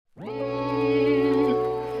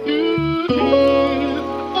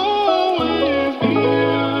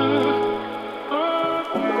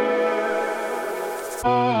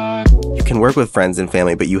work with friends and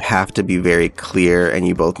family, but you have to be very clear and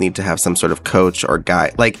you both need to have some sort of coach or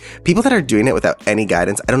guide. Like, people that are doing it without any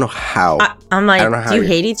guidance, I don't know how. I'm like, do you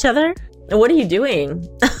hate each other? What are you doing?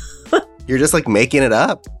 You're just like making it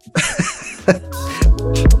up.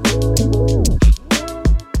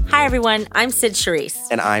 Hi, everyone. I'm Sid Charisse.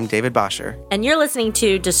 And I'm David Bosher. And you're listening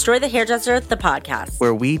to Destroy the Hairdresser, the podcast,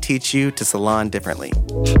 where we teach you to salon differently.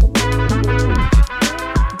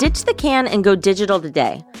 Ditch the can and go digital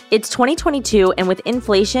today. It's 2022, and with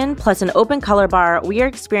inflation plus an open color bar, we are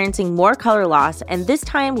experiencing more color loss, and this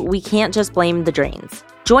time we can't just blame the drains.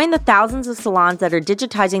 Join the thousands of salons that are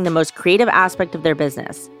digitizing the most creative aspect of their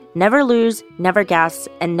business. Never lose, never guess,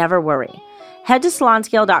 and never worry. Head to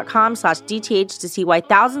salonscale.com/DTH to see why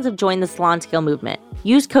thousands have joined the SalonScale movement.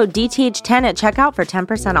 Use code DTH10 at checkout for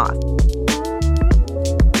 10% off.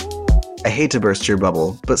 I hate to burst your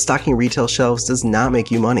bubble, but stocking retail shelves does not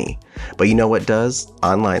make you money. But you know what does?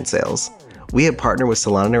 Online sales. We have partnered with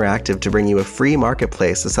Salon Interactive to bring you a free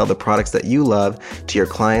marketplace to sell the products that you love to your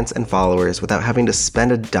clients and followers without having to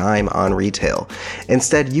spend a dime on retail.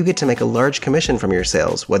 Instead, you get to make a large commission from your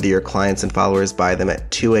sales, whether your clients and followers buy them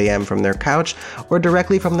at 2 a.m. from their couch or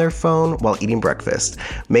directly from their phone while eating breakfast.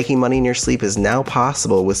 Making money in your sleep is now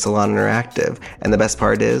possible with Salon Interactive, and the best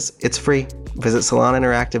part is, it's free. Visit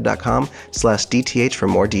saloninteractive.com/DTH for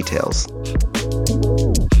more details.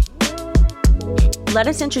 Let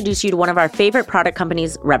us introduce you to one of our favorite product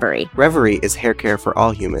companies, Reverie. Reverie is hair care for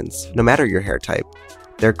all humans, no matter your hair type.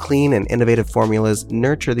 Their clean and innovative formulas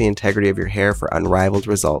nurture the integrity of your hair for unrivaled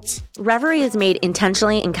results. Reverie is made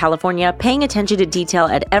intentionally in California, paying attention to detail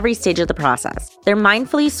at every stage of the process. Their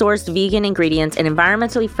mindfully sourced vegan ingredients and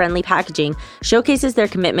environmentally friendly packaging showcases their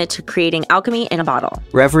commitment to creating alchemy in a bottle.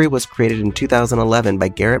 Reverie was created in 2011 by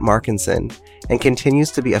Garrett Markinson and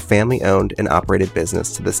continues to be a family-owned and operated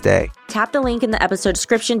business to this day. Tap the link in the episode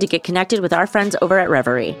description to get connected with our friends over at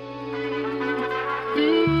Reverie.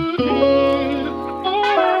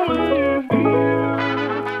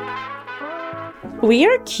 We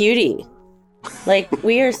are cutie. Like,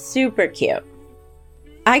 we are super cute.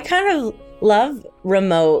 I kind of love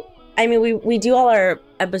remote. I mean, we do all our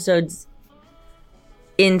episodes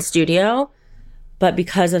in studio, but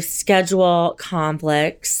because of scheduling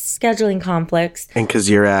conflicts. And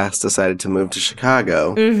because your ass decided to move to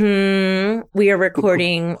Chicago. We are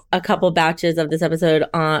recording a couple batches of this episode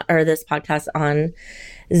this podcast on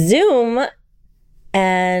Zoom,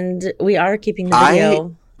 and we are keeping the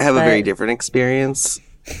video. I have a very different experience.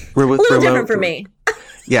 A little different for me.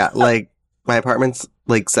 Yeah, like my apartment's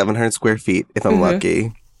like 700 square feet if I'm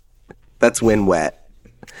lucky. That's when wet.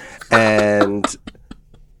 And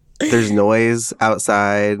there's noise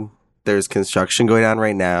outside. There's construction going on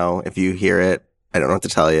right now. If you hear it, I don't know what to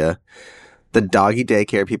tell you. The doggy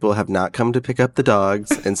daycare people have not come to pick up the dogs,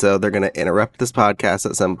 and so they're going to interrupt this podcast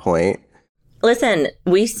at some point. Listen,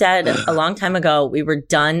 we said a long time ago we were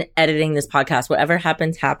done editing this podcast. Whatever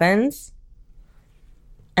happens, happens.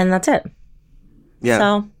 And that's it. Yeah.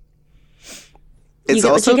 So it's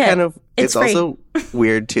also kind of it's also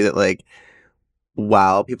weird too that like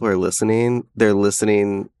while people are listening, they're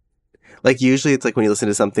listening like usually it's like when you listen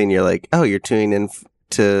to something you're like, "Oh, you're tuning in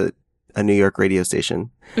to a New York radio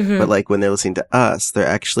station." But like when they're listening to us, they're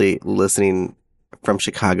actually listening from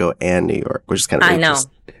Chicago and New York, which is kind of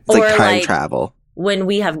interesting. It's like time travel. When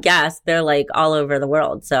we have guests, they're like all over the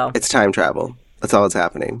world. So it's time travel. That's all that's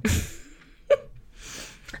happening.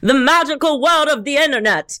 The magical world of the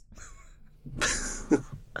internet.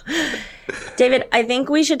 David, I think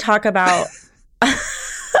we should talk about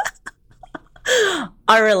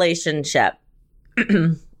our relationship.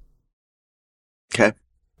 Okay.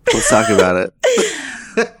 Let's talk about it.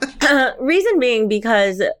 Reason being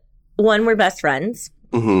because, one, we're best friends.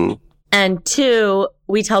 Mm-hmm. And two,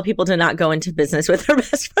 we tell people to not go into business with our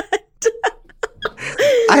best friend.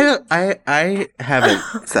 I haven't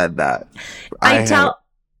said that.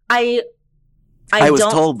 I was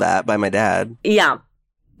told that by my dad. Yeah.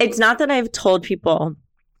 It's not that I've told people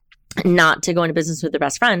not to go into business with their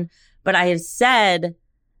best friend, but I have said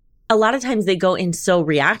a lot of times they go in so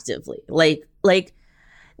reactively. Like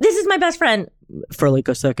this is my best friend for like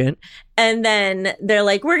a second. And then they're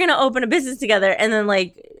like, we're going to open a business together. And then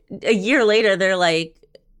like a year later, they're like,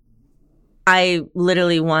 I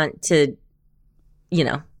literally want to,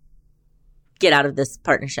 get out of this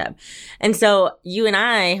partnership. And so you and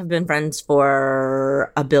I have been friends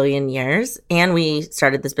for a billion years, and we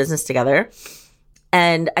started this business together.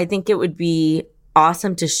 And I think it would be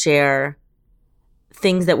awesome to share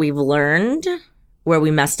things that we've learned where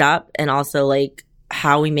we messed up, and also like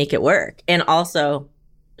how we make it work, and also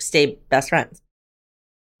stay best friends.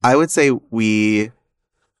 I would say we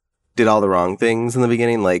did all the wrong things in the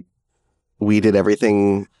beginning. Like, we did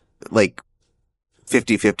everything like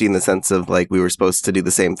 50-50 in the sense of like we were supposed to do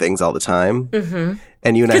the same things all the time. Mm-hmm.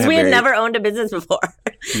 And you and I because we had never owned a business before.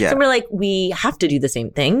 Yeah. So we're like, we have to do the same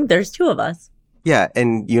thing. There's two of us. Yeah,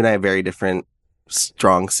 and you and I have very different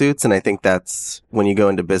strong suits, and I think that's when you go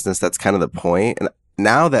into business, that's kind of the point. And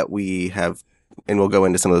now that we have, and we'll go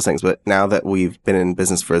into some of those things, but now that we've been in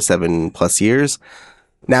business for 7+ years,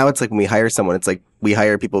 now it's like when we hire someone, it's like we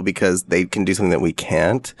hire people because they can do something that we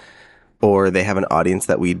can't, or they have an audience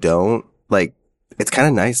that we don't. Like, it's kind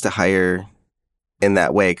of nice to hire in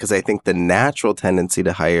that way, because I think the natural tendency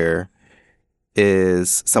to hire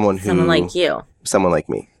is someone like you. Someone like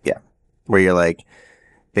me, yeah. Where you're like,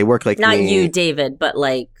 they work like Not me. you, David, but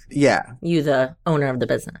like you, the owner of the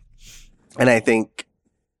business. And I think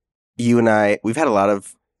you and I, we've had a lot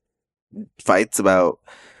of fights about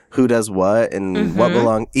who does what and what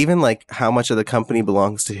belongs, even like how much of the company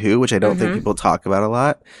belongs to who, which I don't think people talk about a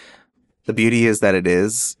lot. The beauty is that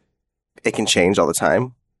it can change all the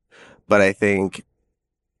time. But I think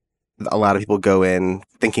a lot of people go in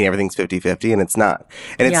thinking everything's 50-50, and it's not.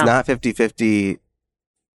 And it's not 50-50.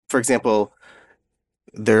 For example,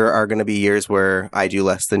 there are going to be years where I do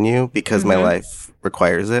less than you because my life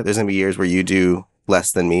requires it. There's going to be years where you do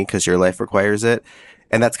less than me because your life requires it.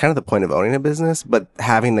 And that's kind of the point of owning a business, but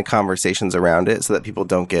having the conversations around it so that people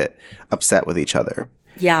don't get upset with each other.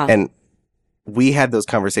 Yeah. And we had those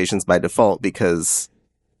conversations by default because,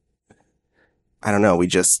 I don't know,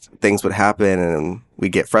 things would happen and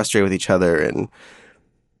we'd get frustrated with each other, and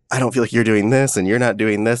I don't feel like you're doing this and you're not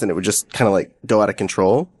doing this, and it would just kind of like go out of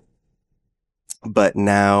control. But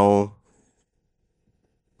now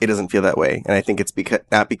it doesn't feel that way. And I think it's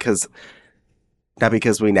not because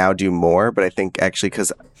we now do more, but I think actually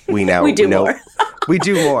because we now we do more. We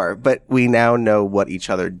do more, but we now know what each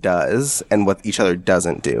other does and what each other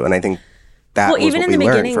doesn't do. And I think that was what we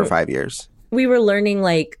learned for 5 years. We were learning,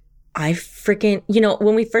 like,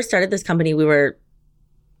 when we first started this company, we were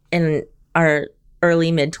in our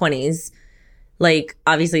early mid-20s. Like,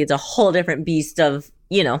 obviously it's a whole different beast of,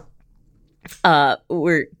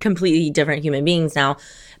 we're completely different human beings now.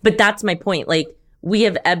 But that's my point. Like, we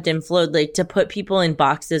have ebbed and flowed, like, to put people in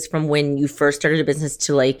boxes from when you first started a business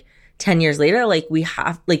to like 10 years later. Like, we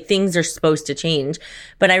have, like, things are supposed to change.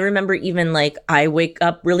 But I remember even like I wake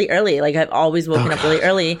up really early. Like, I've always woken up really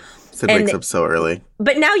early. Sid wakes up so early.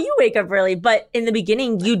 But now you wake up early. But in the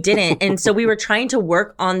beginning, you didn't. And so we were trying to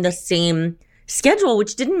work on the same schedule,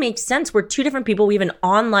 which didn't make sense. We're two different people. We have an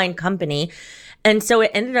online company. And so it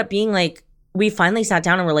ended up being like, we finally sat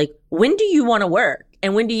down and we're like, when do you want to work?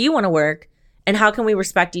 And when do you want to work? And how can we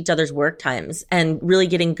respect each other's work times? And really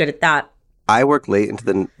getting good at that. I work late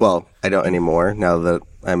into I don't anymore now that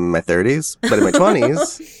I'm in my 30s. But in my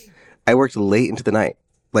 20s, I worked late into the night.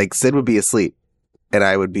 Like, Sid would be asleep and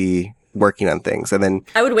I would be working on things. And then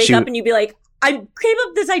I would wake up and you'd be like, I came up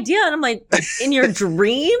with this idea. And I'm like, in your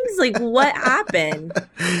dreams? Like, what happened?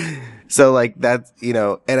 So, like, that's,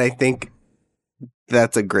 and I think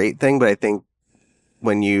that's a great thing. But I think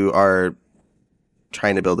when you are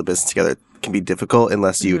trying to build a business together, it can be difficult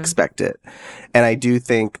unless you expect it. And I do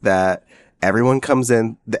think that everyone comes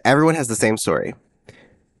in, everyone has the same story.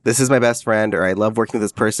 This is my best friend, or I love working with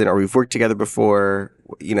this person, or we've worked together before.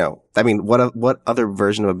 I mean, what other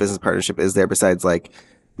version of a business partnership is there besides like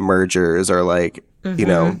mergers or like,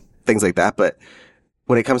 things like that? But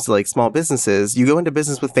when it comes to like small businesses, you go into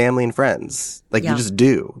business with family and friends. Like, you just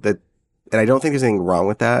do that. And I don't think there's anything wrong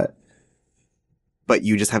with that. But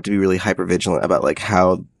you just have to be really hyper vigilant about like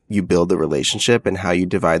how you build the relationship and how you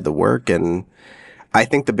divide the work. And I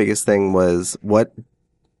think the biggest thing was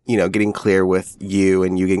getting clear with you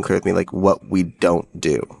and you getting clear with me, like what we don't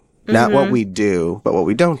do. Not what we do, but what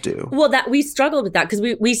we don't do. Well, that we struggled with that because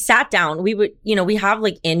we sat down. We would, we have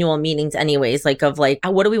like annual meetings anyways, like of like,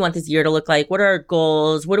 what do we want this year to look like? What are our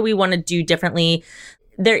goals? What do we want to do differently?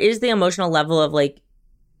 There is the emotional level of like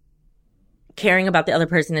caring about the other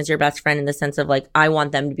person as your best friend in the sense of like, I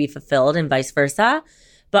want them to be fulfilled and vice versa.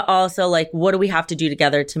 But also like, what do we have to do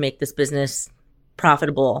together to make this business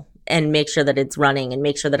profitable and make sure that it's running and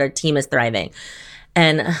make sure that our team is thriving?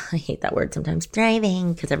 And I hate that word sometimes,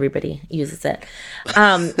 thriving, because everybody uses it.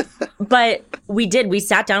 But we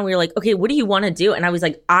sat down, we were like, okay, what do you want to do? And I was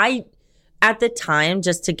like, at the time,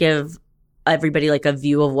 just to give everybody like a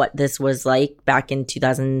view of what this was like back in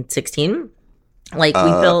 2016, like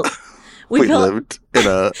we lived in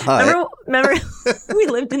a remember we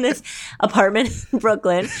lived in this apartment in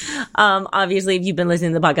Brooklyn. Obviously, if you've been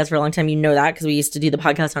listening to the podcast for a long time, you know that because we used to do the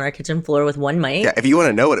podcast on our kitchen floor with one mic. Yeah, if you want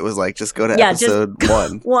to know what it was like, just go to episode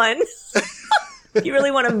 1. If you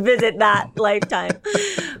really want to visit that lifetime.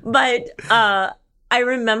 But I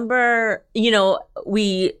remember,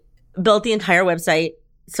 we built the entire website,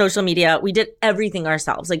 social media. We did everything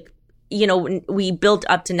ourselves. Like, we built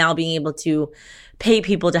up to now being able to pay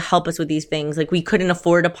people to help us with these things. Like, we couldn't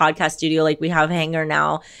afford a podcast studio like we have Hanger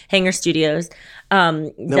now, Hanger Studios.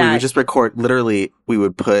 We would just record. Literally, we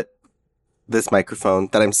would put this microphone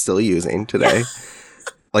that I'm still using today,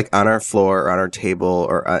 like on our floor or on our table,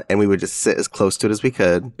 and we would just sit as close to it as we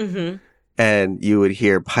could. Mm-hmm. And you would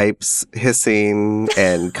hear pipes hissing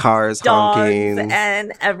and cars honking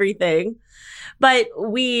and everything. But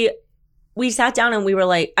we sat down and we were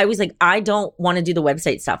like, I was like, I don't want to do the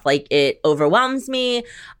website stuff. Like, it overwhelms me.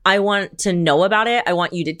 I want to know about it. I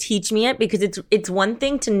want you to teach me it, because it's one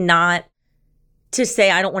thing to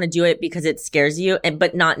say I don't want to do it because it scares you,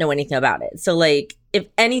 but not know anything about it. So, like, if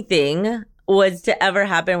anything was to ever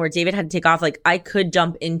happen where David had to take off, like, I could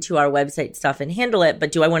jump into our website stuff and handle it,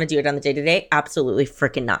 but do I want to do it on the day-to-day? Absolutely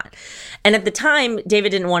freaking not. And at the time, David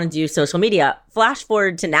didn't want to do social media. Flash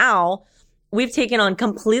forward to now, we've taken on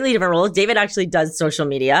completely different roles. David actually does social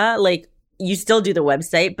media. Like, you still do the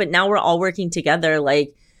website, but now we're all working together.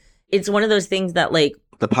 Like, it's one of those things that, like,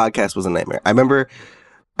 the podcast was a nightmare. I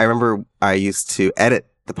remember I used to edit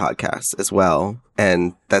the podcast as well,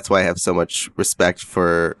 and that's why I have so much respect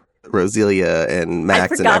for Roselia and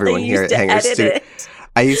Max and everyone here at Hanger Studio.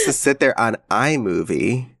 I used to sit there on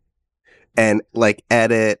iMovie and like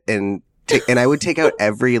edit and I would take out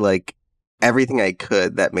everything I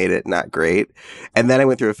could that made it not great. And then I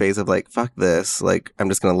went through a phase of like, fuck this. Like, I'm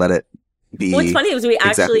just going to let it be. What's funny was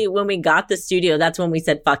when we got the studio, that's when we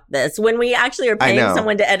said, fuck this. When we actually are paying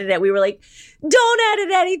someone to edit it, we were like, don't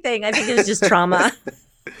edit anything. I think it was just trauma.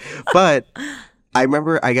 But I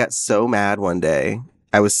remember I got so mad one day.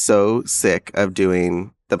 I was so sick of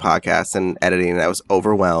doing the podcast and editing, and I was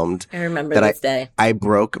overwhelmed. I remember this day. I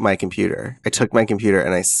broke my computer. I took my computer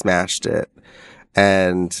and I smashed it.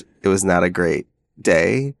 And it was not a great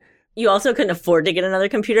day. You also couldn't afford to get another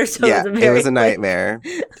computer, so it was a nightmare.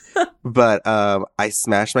 But I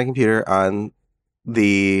smashed my computer on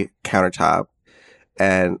the countertop,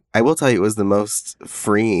 and I will tell you, it was the most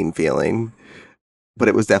freeing feeling. But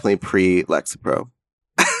it was definitely pre-Lexapro.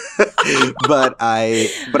 but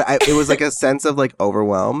it was like a sense of like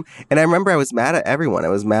overwhelm. And I remember I was mad at everyone. I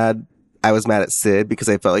was mad at Sid because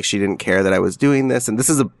I felt like she didn't care that I was doing this. And this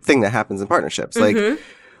is a thing that happens in partnerships. Mm-hmm.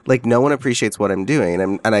 Like no one appreciates what I'm doing.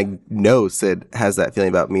 And I know Sid has that feeling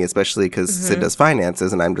about me, especially because Sid does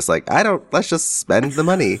finances. And I'm just like, let's just spend the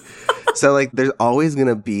money. So like, there's always going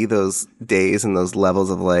to be those days and those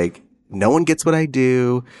levels of like, no one gets what I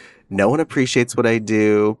do. No one appreciates what I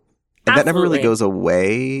do. And that never really goes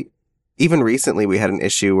away. Even recently, we had an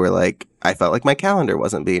issue where like, I felt like my calendar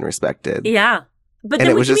wasn't being respected. Yeah. But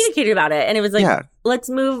then we communicated about it, and it was like,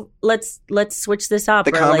 let's switch this up.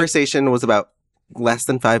 The conversation was about less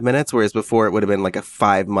than 5 minutes, whereas before it would have been like a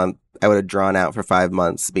 5 month, I would have drawn out for 5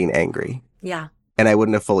 months being angry. Yeah. And I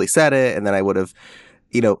wouldn't have fully said it, and then I would have,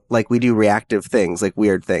 like we do reactive things, like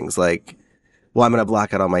weird things, like, well, I'm going to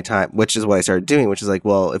block out all my time, which is what I started doing, which is like,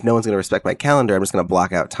 well, if no one's going to respect my calendar, I'm just going to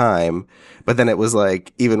block out time. But then it was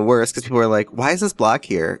like even worse because people were like, why is this block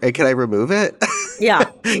here? And can I remove it? Yeah.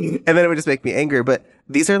 And then it would just make me angry. But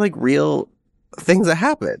these are like real things that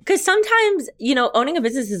happen. Because sometimes, owning a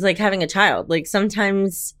business is like having a child. Like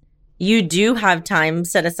sometimes you do have time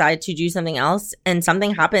set aside to do something else and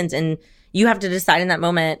something happens and you have to decide in that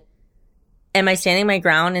moment, am I standing my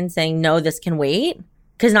ground and saying, no, this can wait?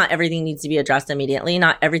 Because not everything needs to be addressed immediately.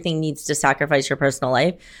 Not everything needs to sacrifice your personal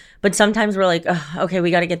life. But sometimes we're like, okay,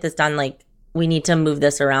 we got to get this done. Like, we need to move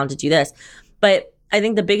this around to do this. But I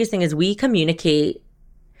think the biggest thing is we communicate.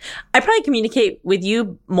 I probably communicate with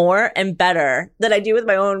you more and better than I do with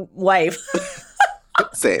my own wife.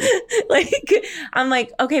 Same. Like, I'm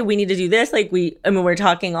like, okay, we need to do this. Like, we're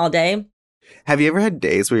talking all day. Have you ever had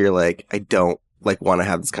days where you're like, I don't want to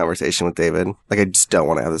have this conversation with David. Like, I just don't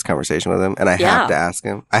want to have this conversation with him. And I have to ask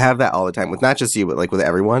him. I have that all the time with not just you, but like with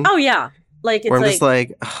everyone. Oh, yeah. Like, it's where I'm just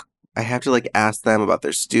like, I have to like ask them about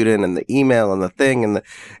their student and the email and the thing. And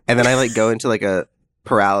then I like go into like a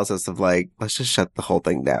paralysis of like, let's just shut the whole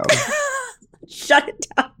thing down. Shut it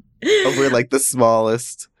down. Over like the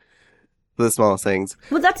smallest things.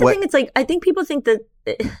 Well, that's the thing. It's like, I think people think that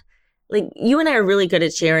like you and I are really good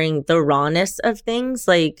at sharing the rawness of things.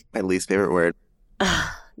 Like my least favorite word.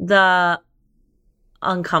 The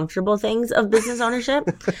uncomfortable things of business ownership,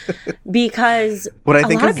 because when I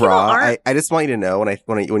think of raw, I just want you to know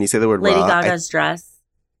when you say the word Lady raw, Gaga's dress.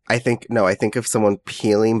 I think of someone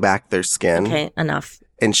peeling back their skin. Okay, enough.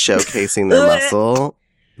 And showcasing their muscle.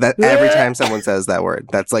 That every time someone says that word,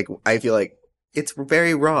 that's like I feel like It's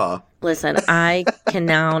very raw. Listen, I can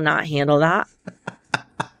now not handle that.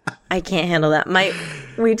 I can't handle that.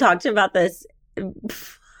 We talked about this.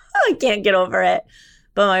 I can't get over it.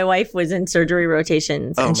 But my wife was in surgery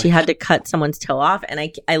rotations and she had to cut someoe's toe off. And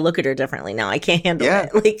I look at her differently now. I can't handle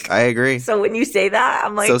it. Like, I agree. So when you say that,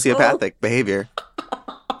 I'm like, sociopathic behavior.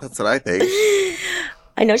 That's what I think.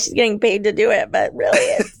 I know she's getting paid to do it, but really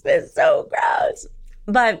it's so gross.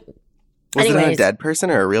 But was it a dead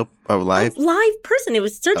person or a live person? It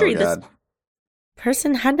was surgery. This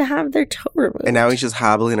person had to have their toe removed. And now he's just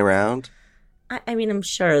hobbling around? I mean, I'm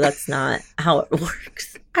sure that's not how it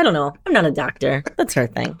works. I don't know. I'm not a doctor. That's her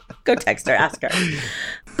thing. Go text her, ask her.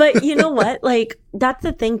 But you know what? Like, that's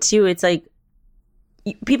the thing, too. It's like,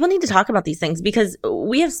 people need to talk about these things because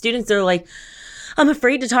we have students that are like, I'm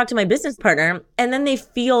afraid to talk to my business partner. And then they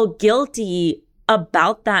feel guilty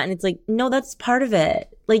about that. And it's like, no, that's part of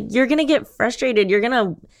it. Like, you're going to get frustrated. You're going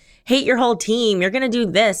to hate your whole team. You're going to do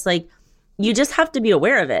this. Like, you just have to be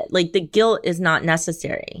aware of it. Like, the guilt is not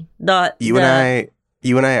necessary. You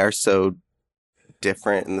and I are so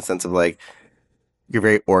different in the sense of like, you're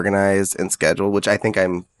very organized and scheduled, which I think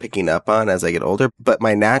I'm picking up on as I get older. But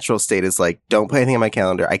my natural state is like, don't put anything on my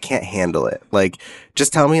calendar. I can't handle it. Like,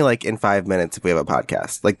 just tell me like in 5 minutes if we have a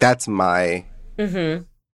podcast. Like, that's my, you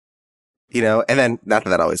know, and then not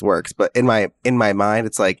that always works, but in my mind,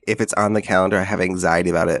 it's like, if it's on the calendar, I have anxiety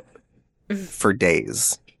about it for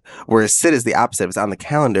days. Whereas Sid is the opposite. If it's on the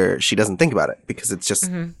calendar, she doesn't think about it because it's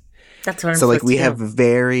just, that's what I'm so like we have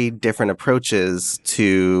very different approaches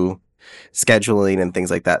to scheduling and things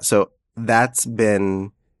like that. So that's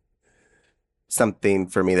been something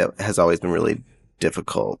for me that has always been really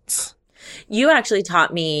difficult. You actually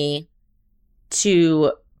taught me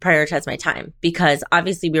to prioritize my time because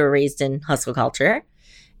obviously we were raised in hustle culture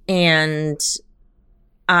and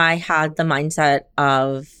I had the mindset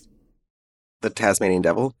of the Tasmanian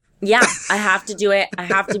devil. Yeah, I have to do it. I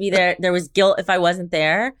have to be there. There was guilt if I wasn't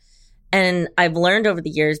there. And I've learned over the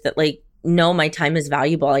years that like, no, my time is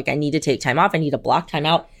valuable. Like, I need to take time off. I need to block time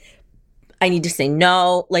out. I need to say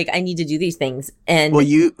no. Like, I need to do these things. And well,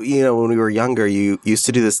 you know, when we were younger, you used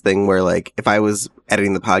to do this thing where like, if I was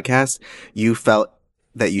editing the podcast, you felt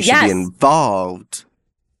that you should be involved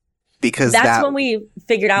because that's when we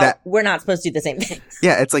figured out we're not supposed to do the same thing.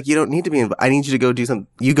 Yeah. It's like, you don't need to be involved. I need you to go do something.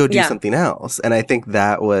 You go do something else. And I think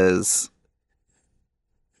that was,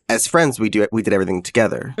 as friends, we did everything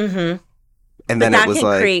together. Mm-hmm. And then it was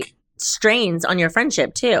like, create strains on your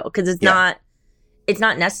friendship too, because it's not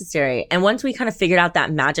necessary. And once we kind of figured out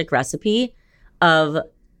that magic recipe of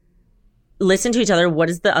listen to each other, what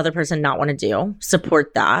does the other person not want to do,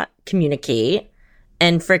 support that, communicate,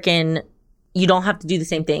 and freaking you don't have to do the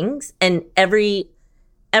same things. And every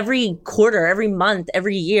quarter, every month,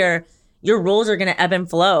 every year, your roles are going to ebb and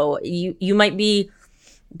flow. You might be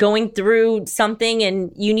going through something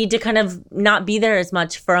and you need to kind of not be there as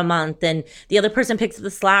much for a month and the other person picks up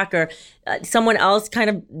the slack or someone else kind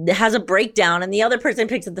of has a breakdown and the other person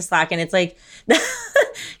picks up the slack. And it's like,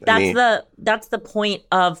 that's the point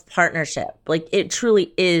of partnership. Like, it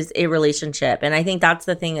truly is a relationship. And I think that's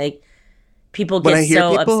the thing, like, people get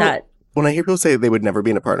upset. When I hear people say they would never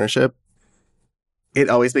be in a partnership, it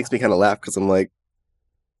always makes me kind of laugh because I'm like,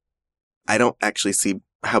 I don't actually see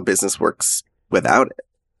how business works without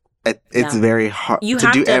it. It's very hard. You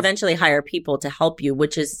have to eventually hire people to help you,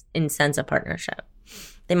 which is in sense a partnership.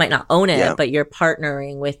 They might not own it, but you're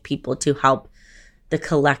partnering with people to help the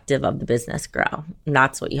collective of the business grow. And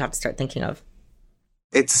that's what you have to start thinking of.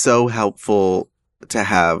 It's so helpful to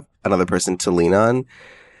have another person to lean on.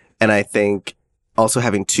 And I think also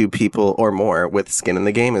having two people or more with skin in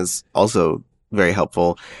the game is also very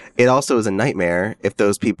helpful. It also is a nightmare if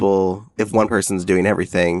one person's doing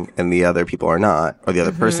everything and the other people are not, or the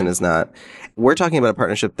other person is not. We're talking about a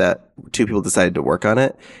partnership that two people decided to work on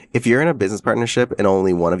it. If you're in a business partnership and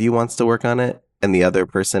only one of you wants to work on it and the other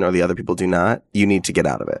person or the other people do not, you need to get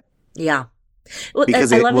out of it. Yeah. Well,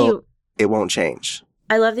 because it won't change.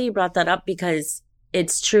 I love that you brought that up because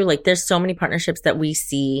it's true. Like, there's so many partnerships that we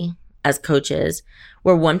see as coaches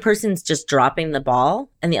where one person's just dropping the ball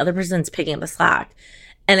and the other person's picking up the slack.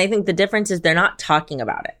 And I think the difference is they're not talking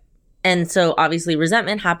about it. And so obviously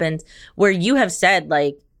resentment happens where you have said,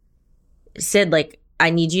 Sid, I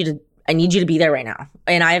need you to be there right now.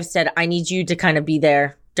 And I have said, I need you to kind of be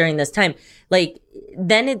there during this time. Like,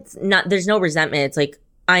 then it's not, there's no resentment. It's like,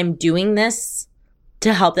 I'm doing this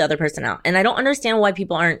to help the other person out. And I don't understand why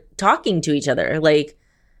people aren't talking to each other. Like,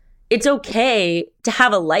 it's okay to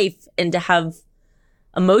have a life and to have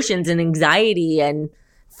emotions and anxiety and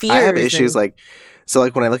fears. I have issues when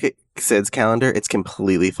I look at Sid's calendar, it's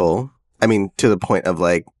completely full. I mean, to the point of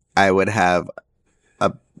like, I would have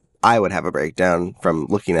I would have a breakdown from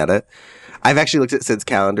looking at it. I've actually looked at Sid's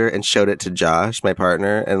calendar and showed it to Josh, my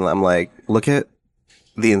partner, and I'm like, look at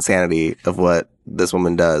the insanity of what this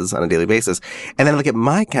woman does on a daily basis. And then I look at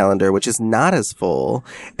my calendar, which is not as full.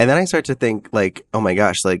 And then I start to think like, oh my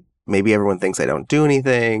gosh, like maybe everyone thinks I don't do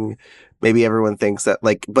anything. Maybe everyone thinks that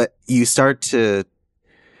like, but you start to,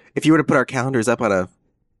 if you were to put our calendars up on a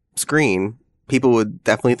screen, people would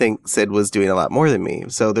definitely think Sid was doing a lot more than me.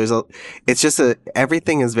 So it's just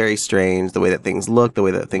everything is very strange, the way that things look, the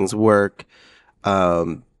way that things work.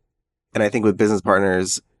 And I think with business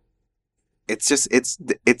partners,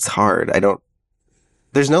 it's hard.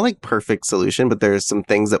 There's no like perfect solution, but there's some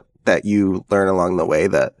things that you learn along the way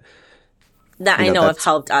that I know have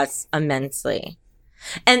helped us immensely.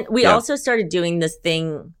 And we also started doing this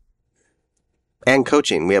thing. And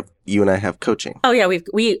coaching. You and I have coaching. Oh yeah,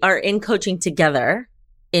 we are in coaching together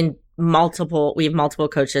we have multiple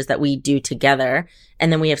coaches that we do together,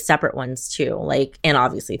 and then we have separate ones too, like, and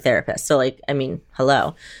obviously therapists. So like, I mean,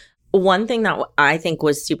 hello. One thing that I think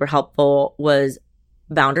was super helpful was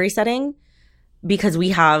boundary setting, because we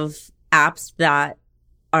have apps that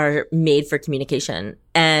are made for communication.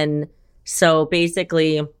 And so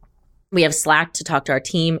basically we have Slack to talk to our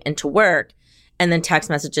team and to work, and then text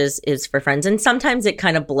messages is for friends. And sometimes it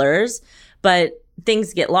kind of blurs, but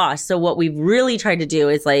things get lost. So what we've really tried to do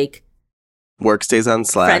is like work stays on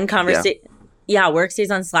Slack. Friend conversation. Yeah, work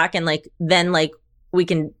stays on Slack, and like then like we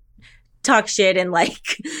can talk shit and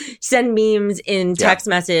like send memes in text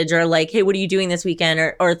message, or like, hey, what are you doing this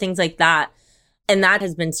weekend, or things like that. And that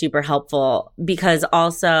has been super helpful, because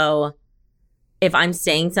also if I'm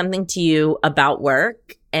saying something to you about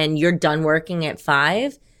work and you're done working at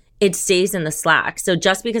 5, it stays in the Slack. So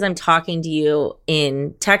just because I'm talking to you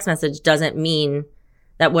in text message doesn't mean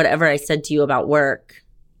that whatever I said to you about work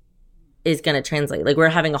is going to translate. Like, we're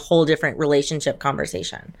having a whole different relationship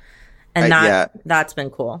conversation. And that's been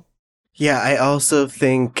cool. Yeah, I also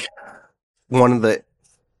think one of the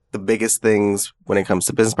biggest things when it comes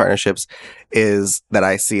to business partnerships is that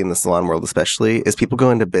I see in the salon world especially is people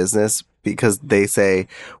go into business because they say,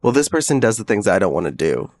 well, this person does the things I don't want to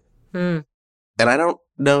do. And I don't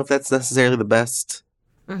know if that's necessarily the best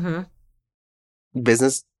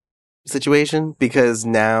business situation, because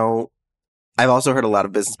now I've also heard a lot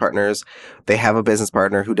of business partners, they have a business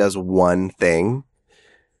partner who does one thing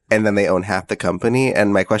and then they own half the company.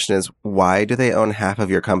 And my question is, why do they own half of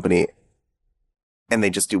your company and they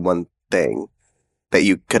just do one thing that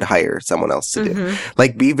you could hire someone else to do?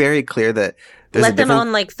 Like, be very clear that there's let them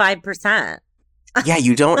own like 5%. Yeah,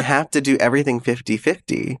 you don't have to do everything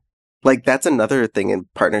 50-50. Like, that's another thing in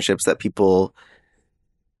partnerships that people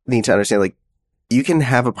need to understand. Like, you can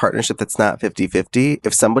have a partnership that's not 50-50.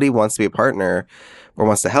 If somebody wants to be a partner or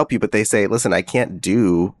wants to help you, but they say, listen, I can't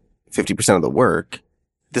do 50% of the work.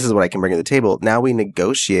 This is what I can bring to the table. Now we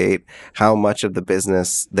negotiate how much of the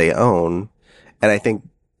business they own. And I think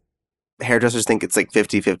hairdressers think it's like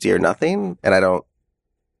 50-50 or nothing. And I don't.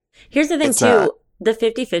 Here's the thing too. The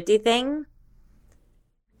 50-50 thing,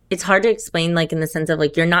 it's hard to explain, like, in the sense of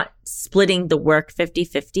like, you're not splitting the work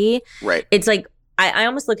 50-50. Right. It's like, I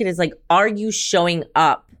almost look at it as like, are you showing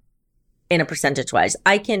up in a percentage wise?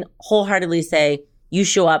 I can wholeheartedly say you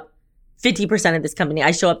show up 50% of this company.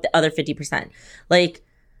 I show up the other 50%. Like,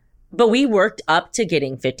 but we worked up to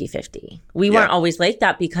getting 50-50. We weren't always like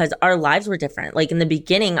that because our lives were different. Like, in the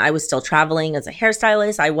beginning, I was still traveling as a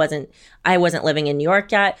hairstylist. I wasn't living in New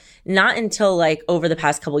York yet. Not until like over the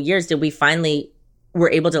past couple of years did we finally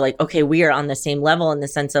were able to like, okay, we are on the same level in the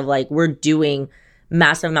sense of like, we're doing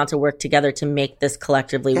massive amounts of work together to make this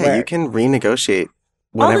collectively work. You can renegotiate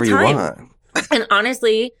whenever you want. And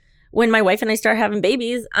honestly, when my wife and I start having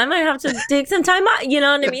babies, I might have to take some time out. You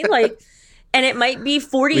know what I mean? Like, and it might be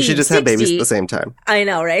 40, we should just 60. have babies at the same time. I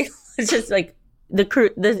know, right? It's just like the crew.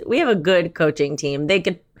 We have a good coaching team. They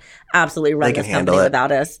could absolutely run this company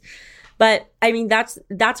without us. But I mean, that's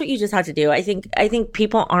what you just have to do. I think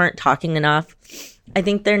people aren't talking enough. I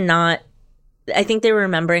think they're not. I think they're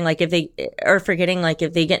remembering, like, if they are forgetting, like,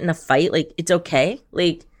 if they get in a fight, like, it's okay.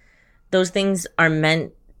 Like, those things are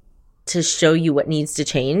meant to show you what needs to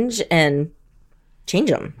change and change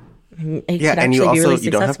them. And you also,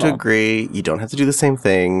 you don't have to agree. You don't have to do the same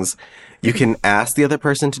things. You can ask the other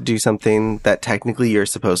person to do something that technically you're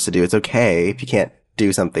supposed to do. It's okay if you can't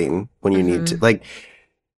do something when you need to. Like,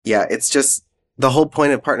 yeah, it's just the whole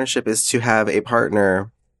point of partnership is to have a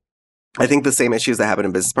partner. I think the same issues that happen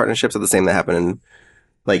in business partnerships are the same that happen in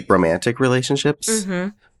like romantic relationships,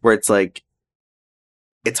 where it's like,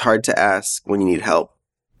 it's hard to ask when you need help.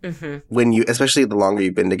 When you, especially the longer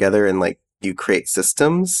you've been together and like you create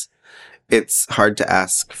systems, it's hard to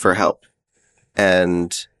ask for help.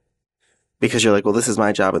 And because you're like, well, this is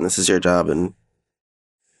my job and this is your job. And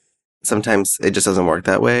sometimes it just doesn't work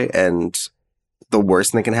that way. And the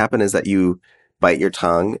worst thing that can happen is that you bite your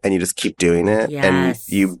tongue and you just keep doing it. Yes. And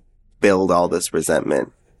you build all this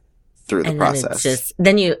resentment through the process.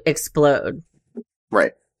 Then you explode.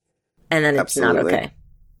 Right. And then it's Absolutely. not okay.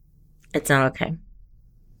 It's not okay.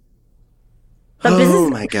 But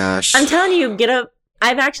my gosh. I'm telling you,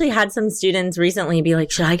 I've actually had some students recently be like,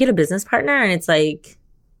 should I get a business partner? And it's like,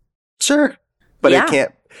 sure. But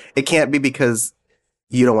it can't be because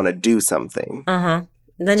you don't want to do something. Then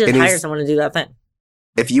just hire someone to do that thing.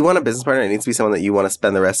 If you want a business partner, it needs to be someone that you want to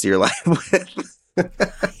spend the rest of your life with.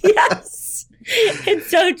 Yes. It's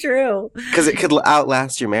so true. Because it could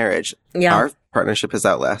outlast your marriage. Yeah. Our partnership has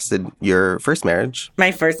outlasted your first marriage.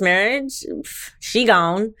 My first marriage, she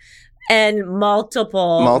gone. And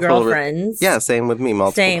multiple girlfriends. Yeah, same with me.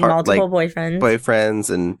 Multiple boyfriends. Boyfriends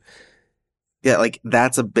and yeah, like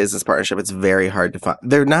that's a business partnership. It's very hard to find.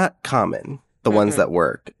 They're not common, the ones that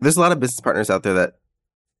work. There's a lot of business partners out there that,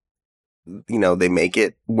 you know, they make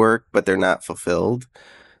it work, but they're not fulfilled.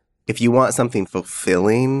 If you want something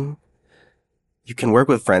fulfilling, you can work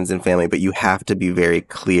with friends and family, but you have to be very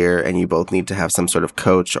clear and you both need to have some sort of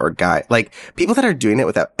coach or guide. Like people that are doing it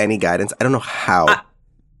without any guidance, I don't know how.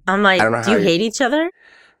 I'm like, do you hate each other?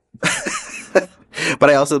 But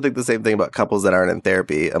I also think the same thing about couples that aren't in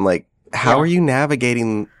therapy. I'm like, how are you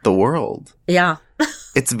navigating the world? Yeah.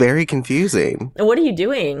 It's very confusing. What are you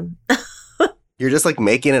doing? You're just like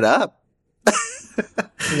making it up.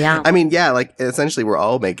 Yeah. I mean, yeah, like essentially we're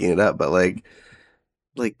all making it up, but like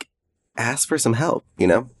ask for some help, you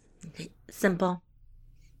know? Simple.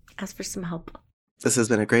 Ask for some help. This has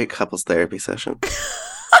been a great couples therapy session.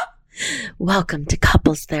 Welcome to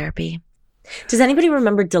couples therapy. Does anybody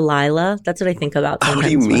remember Delilah? That's what I think about sometimes. What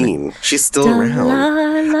do you mean? She's still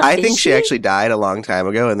around. I think she actually died a long time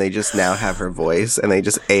ago and they just now have her voice and they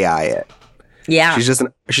just AI it. Yeah. She's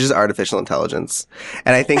just artificial intelligence.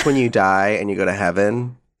 And I think when you die and you go to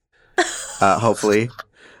heaven, hopefully,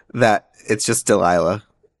 that it's just Delilah.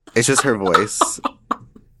 It's just her voice.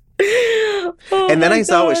 And then I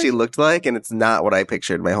saw what she looked like and it's not what I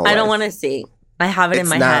pictured my whole life. I don't want to see. I have it in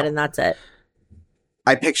my head and that's it.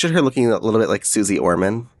 I pictured her looking a little bit like Susie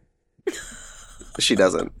Orman. She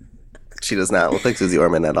doesn't. She does not look like Susie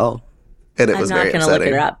Orman at all. And it was very upsetting. I'm not going to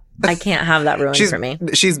look her up. I can't have that ruined for me.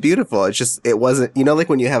 She's beautiful. It's just, it wasn't, you know, like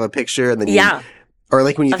when you have a picture and then or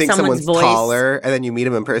like when you think someone's taller and then you meet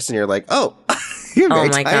them in person, you're like, oh, you're very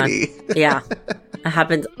tiny. God. Yeah. It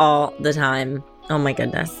happens all the time. Oh my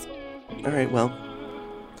goodness. All right. Well,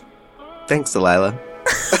 thanks, Delilah.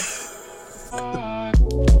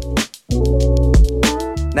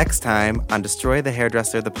 Next time on Destroy the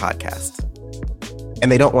Hairdresser, the podcast. And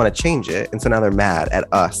they don't want to change it. And so now they're mad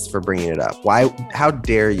at us for bringing it up. Why? How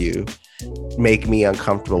dare you make me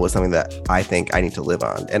uncomfortable with something that I think I need to live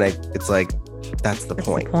on? And it's like, that's the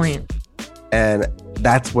point. And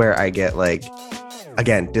that's where I get like,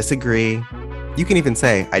 again, disagree. You can even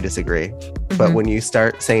say, I disagree. But when you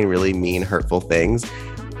start saying really mean, hurtful things,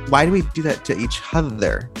 why do we do that to each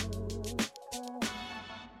other?